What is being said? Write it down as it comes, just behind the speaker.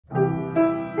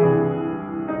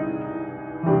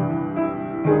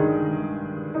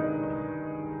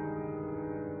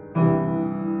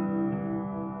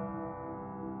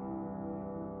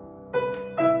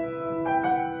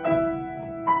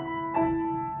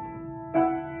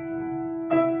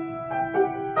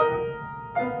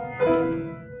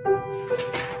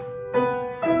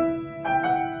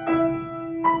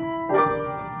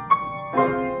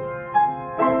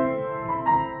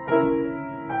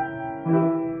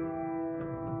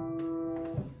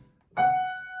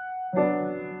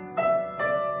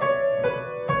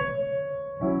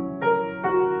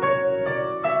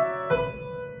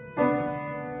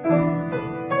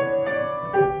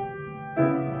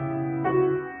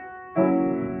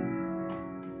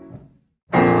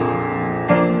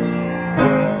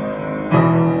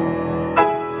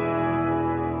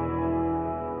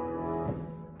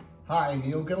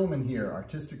Neal here,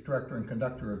 Artistic Director and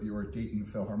Conductor of your Dayton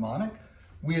Philharmonic,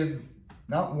 with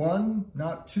not one,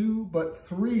 not two, but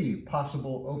three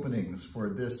possible openings for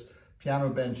this piano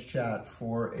bench chat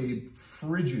for a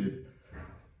frigid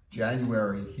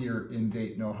January here in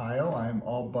Dayton, Ohio. I'm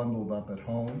all bundled up at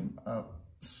home,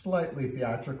 slightly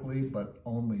theatrically, but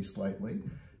only slightly,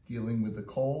 dealing with the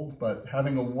cold, but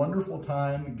having a wonderful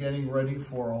time getting ready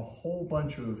for a whole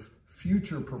bunch of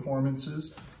future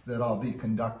performances that I'll be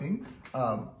conducting,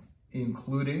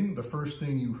 including the first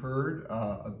thing you heard,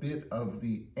 a bit of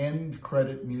the end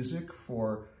credit music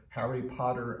for Harry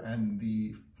Potter and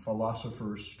the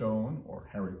Philosopher's Stone, or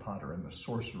Harry Potter and the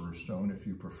Sorcerer's Stone, if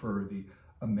you prefer the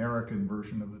American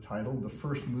version of the title, the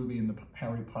first movie in the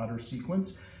Harry Potter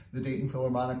sequence. The Dayton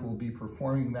Philharmonic will be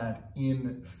performing that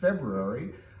in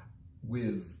February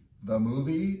with the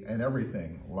movie and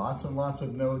everything. Lots and lots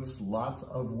of notes, lots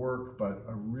of work, but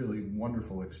a really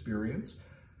wonderful experience.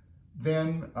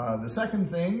 Then the second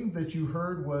thing that you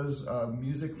heard was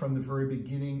music from the very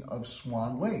beginning of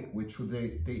Swan Lake, which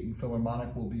the Dayton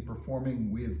Philharmonic will be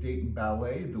performing with Dayton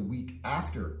Ballet the week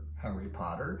after Harry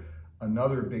Potter,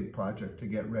 another big project to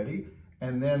get ready.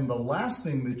 And then the last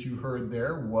thing that you heard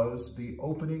there was the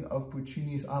opening of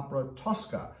Puccini's opera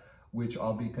Tosca, which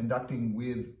I'll be conducting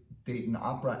with Dayton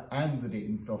Opera and the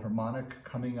Dayton Philharmonic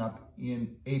coming up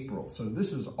in April. So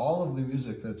this is all of the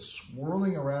music that's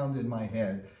swirling around in my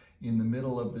head in the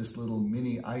middle of this little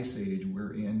mini ice age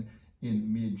we're in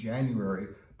mid-January.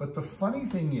 But the funny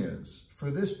thing is, for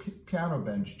this piano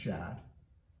bench chat,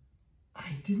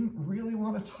 I didn't really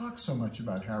want to talk so much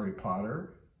about Harry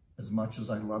Potter, as much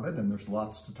as I love it, and there's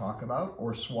lots to talk about,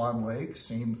 or Swan Lake,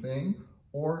 same thing,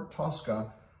 or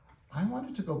Tosca. I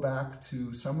wanted to go back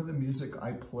to some of the music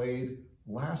I played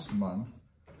last month,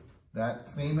 that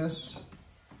famous,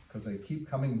 because I keep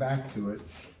coming back to it,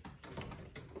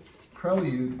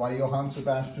 Prelude by Johann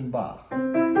Sebastian Bach.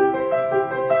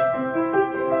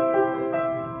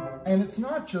 And it's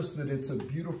not just that it's a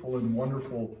beautiful and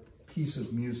wonderful piece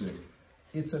of music,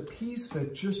 it's a piece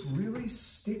that just really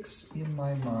sticks in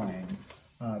my mind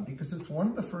because it's one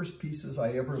of the first pieces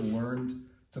I ever learned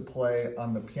to play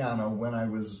on the piano when I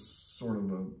was sort of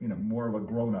more of a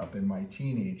grown-up in my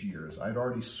teenage years. I'd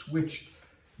already switched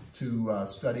to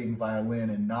studying violin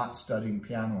and not studying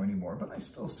piano anymore, but I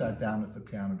still sat down at the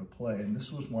piano to play, and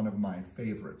this was one of my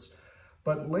favorites.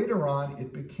 But later on,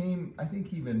 it became, I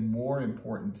think, even more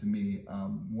important to me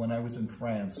when I was in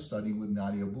France studying with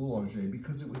Nadia Boulanger,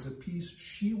 because it was a piece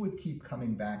she would keep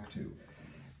coming back to.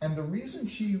 And the reason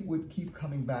she would keep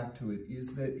coming back to it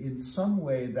is that in some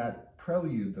way that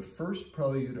prelude, the first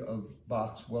prelude of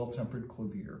Bach's Well-Tempered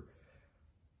Clavier,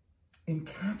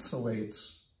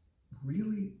 encapsulates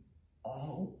really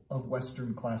all of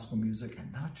Western classical music,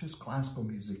 and not just classical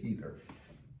music either,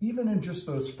 even in just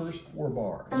those first 4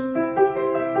 bars.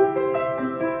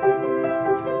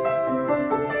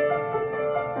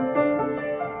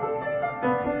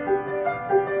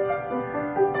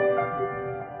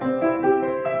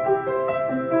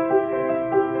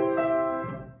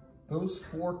 Those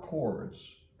 4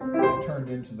 chords turned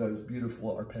into those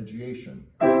beautiful arpeggiation.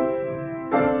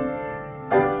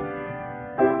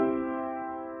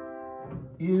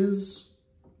 Is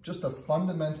just a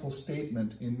fundamental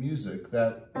statement in music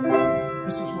that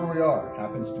this is where we are. It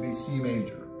happens to be C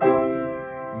major.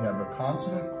 We have a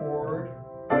consonant chord,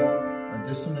 a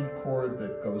dissonant chord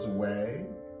that goes away,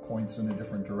 points in a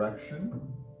different direction,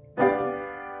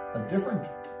 a different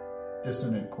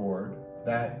dissonant chord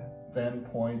that then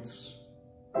points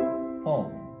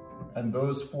home. And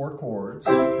those 4 chords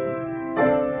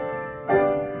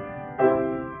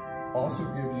also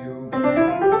give you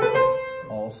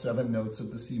all 7 notes of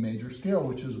the C major scale,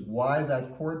 which is why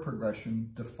that chord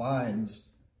progression defines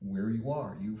where you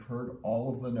are. You've heard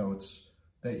all of the notes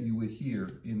that you would hear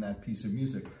in that piece of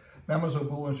music. Mademoiselle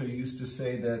Boulanger used to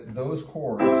say that those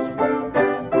chords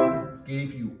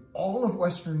gave you all of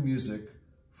Western music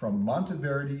from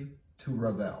Monteverdi to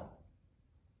Ravel.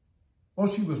 Well,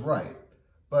 she was right,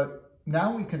 but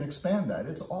now we can expand that.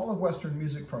 It's all of Western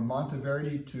music from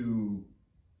Monteverdi to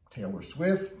Taylor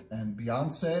Swift and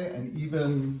Beyonce and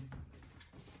even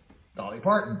Dolly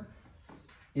Parton.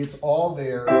 It's all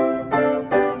there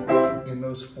in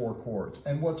those 4 chords.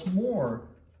 And what's more,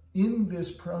 in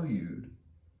this prelude,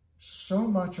 so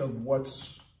much of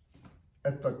what's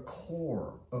at the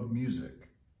core of music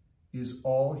is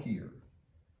all here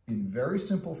in very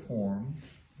simple form,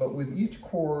 but with each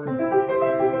chord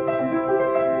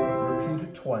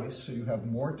repeated twice, so you have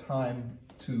more time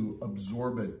to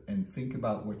absorb it and think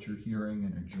about what you're hearing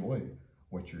and enjoy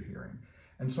what you're hearing.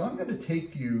 And so I'm going to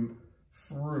take you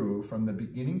through from the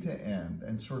beginning to end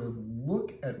and sort of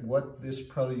look at what this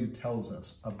prelude tells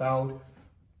us about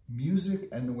music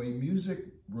and the way music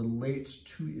relates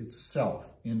to itself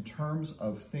in terms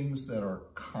of things that are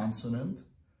consonant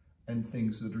and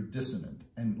things that are dissonant.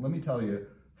 And let me tell you,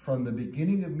 from the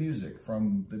beginning of music,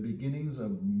 from the beginnings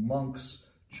of monks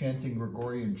chanting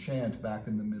Gregorian chant back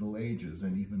in the Middle Ages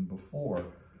and even before,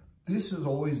 this has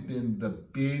always been the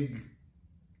big,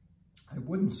 I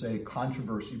wouldn't say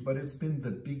controversy, but it's been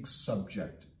the big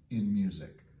subject in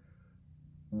music.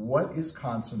 What is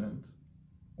consonant,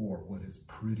 or what is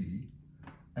pretty,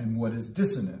 and what is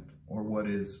dissonant, or what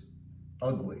is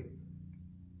ugly?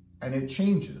 And it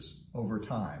changes over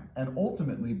time and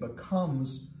ultimately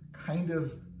becomes kind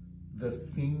of the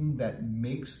thing that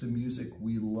makes the music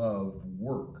we love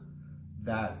work.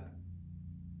 That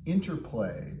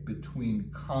interplay between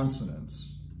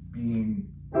consonants being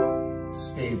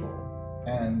stable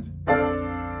and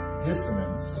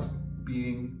dissonance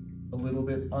being a little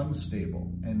bit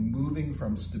unstable and moving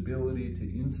from stability to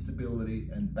instability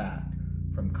and back,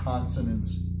 from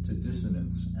consonance to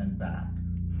dissonance and back,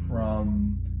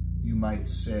 from, you might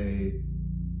say,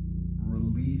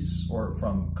 release, or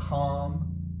from calm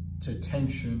to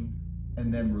tension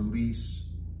and then release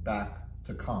back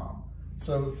to calm.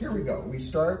 So here we go. We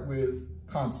start with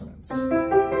consonants. A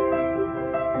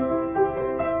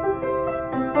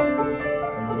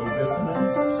little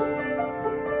dissonance,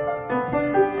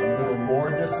 a little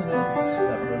more dissonance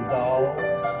that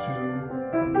resolves to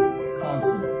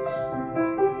consonants,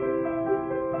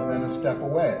 and then a step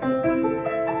away.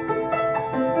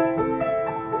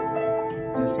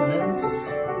 Dissonance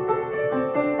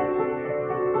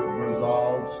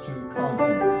resolves to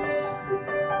consonants.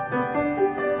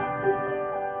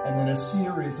 And then a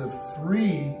series of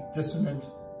 3 dissonant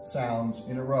sounds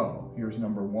in a row. Here's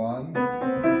number 1, but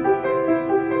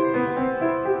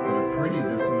a pretty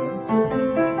dissonance.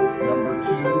 Number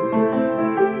 2,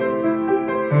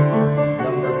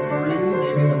 number 3,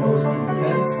 maybe the most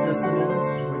intense dissonance,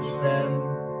 which then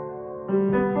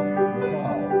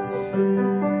resolves.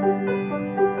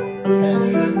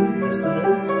 Tension,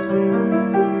 dissonance,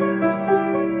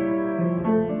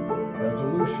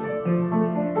 resolution.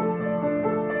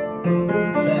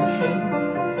 Tension,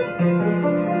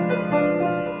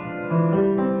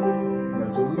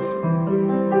 resolution.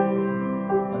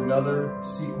 Another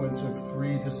sequence of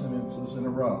 3 dissonances in a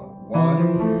row. 1,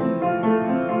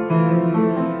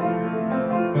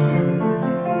 2,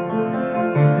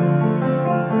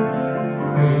 3,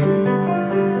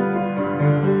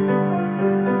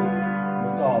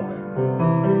 resolving.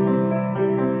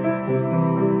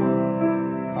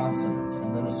 Consonants,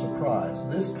 and then a surprise.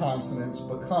 This consonance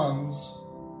becomes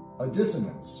a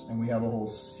dissonance, and we have a whole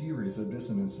series of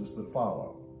dissonances that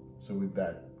follow. So we've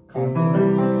got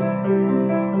consonance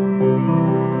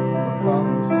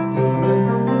becomes dissonant,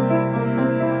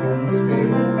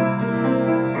 unstable,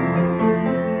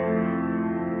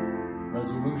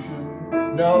 resolution.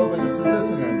 No, but it's a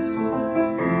dissonance.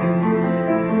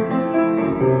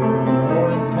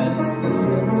 More intense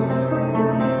dissonance,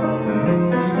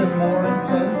 even more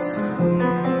intense.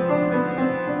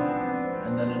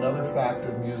 And then another fact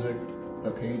of music,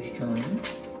 the page turning.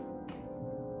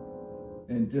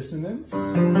 In dissonance,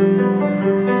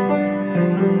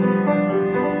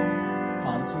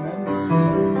 consonants,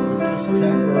 but just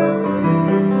temporarily.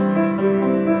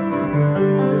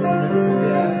 Dissonance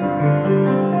again,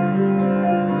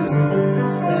 dissonance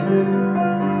extended,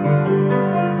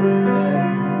 and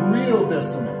real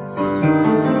dissonance.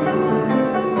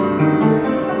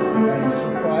 And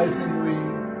surprisingly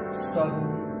sudden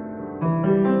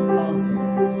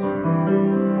consonants.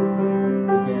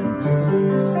 Again,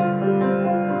 dissonance,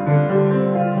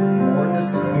 more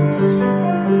dissonance,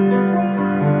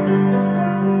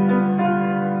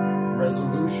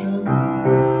 resolution,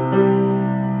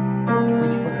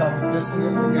 which becomes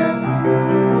dissonant again,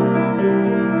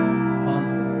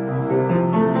 consonants,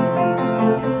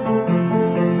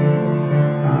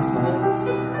 dissonance,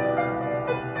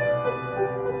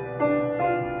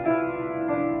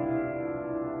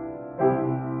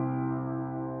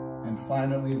 and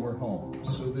finally we're home.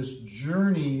 So this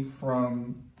journey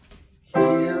from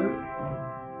here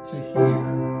to here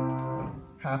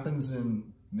happens in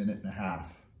a minute and a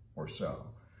half or so.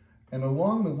 And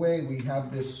along the way, we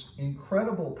have this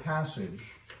incredible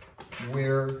passage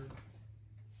where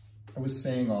I was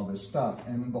saying all this stuff,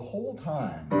 and the whole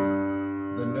time,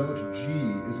 the note G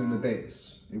is in the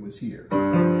bass. It was here.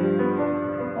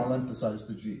 I'll emphasize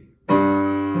the G.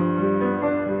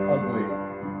 Ugly.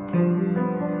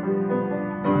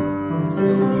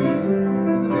 Still G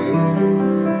in the bass.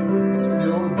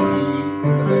 Still G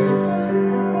in the bass.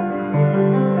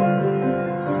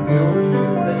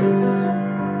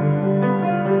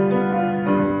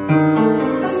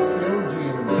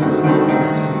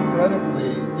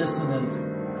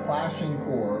 flashing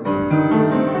chord.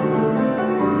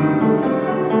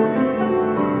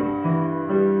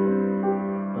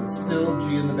 But still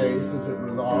G in the bass as it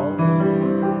resolves.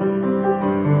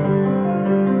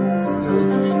 Still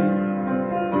G.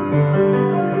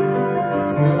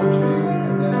 Still G.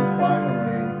 And then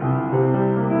finally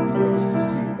he goes to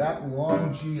C. That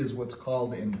long G is what's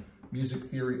called in music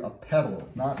theory a pedal,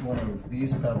 not one of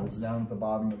these pedals down at the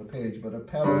bottom of the page, but a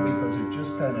pedal because it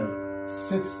just kind of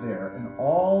sits there and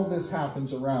all this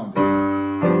happens around it.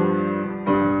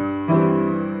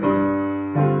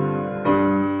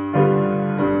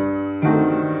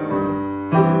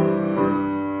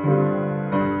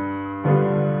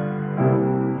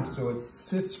 So it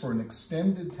sits for an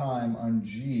extended time on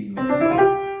G,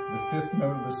 the fifth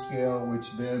note of the scale,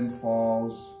 which then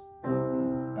falls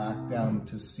back down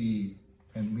to C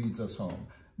and leads us home.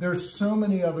 There's so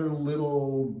many other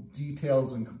little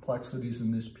details and complexities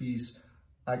in this piece.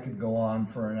 I could go on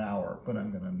for an hour, but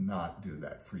I'm gonna not do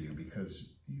that for you because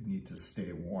you need to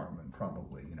stay warm and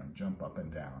probably, jump up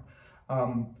and down.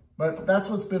 But that's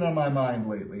what's been on my mind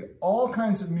lately. All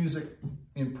kinds of music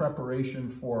in preparation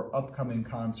for upcoming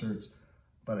concerts,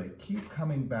 but I keep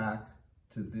coming back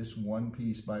to this one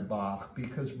piece by Bach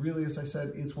because really, as I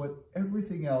said, it's what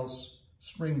everything else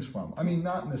springs from. I mean,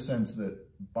 not in the sense that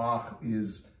Bach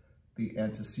is the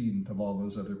antecedent of all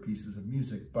those other pieces of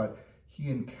music, but he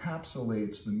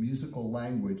encapsulates the musical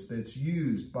language that's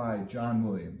used by John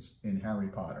Williams in Harry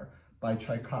Potter, by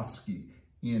Tchaikovsky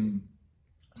in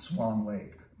Swan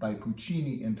Lake, by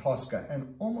Puccini in Tosca,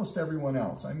 and almost everyone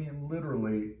else. I mean,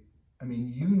 literally,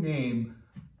 you name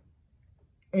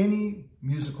any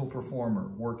musical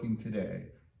performer working today,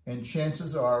 and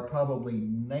chances are probably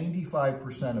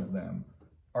 95% of them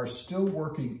are still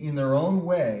working in their own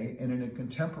way and in a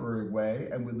contemporary way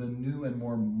and with a new and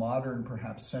more modern,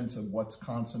 perhaps, sense of what's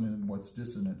consonant and what's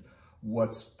dissonant,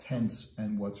 what's tense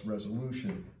and what's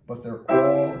resolution. But they're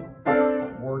all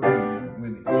working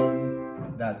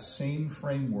within that same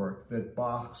framework that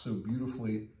Bach so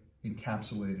beautifully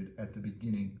encapsulated at the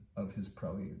beginning of his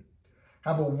prelude.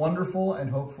 Have a wonderful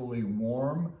and hopefully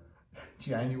warm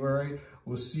January.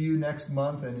 We'll see you next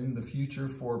month and in the future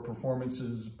for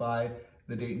performances by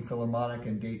the Dayton Philharmonic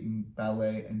and Dayton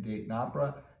Ballet and Dayton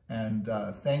Opera. And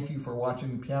thank you for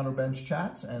watching the Piano Bench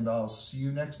Chats, and I'll see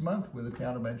you next month with a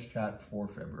Piano Bench Chat for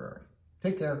February.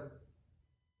 Take care.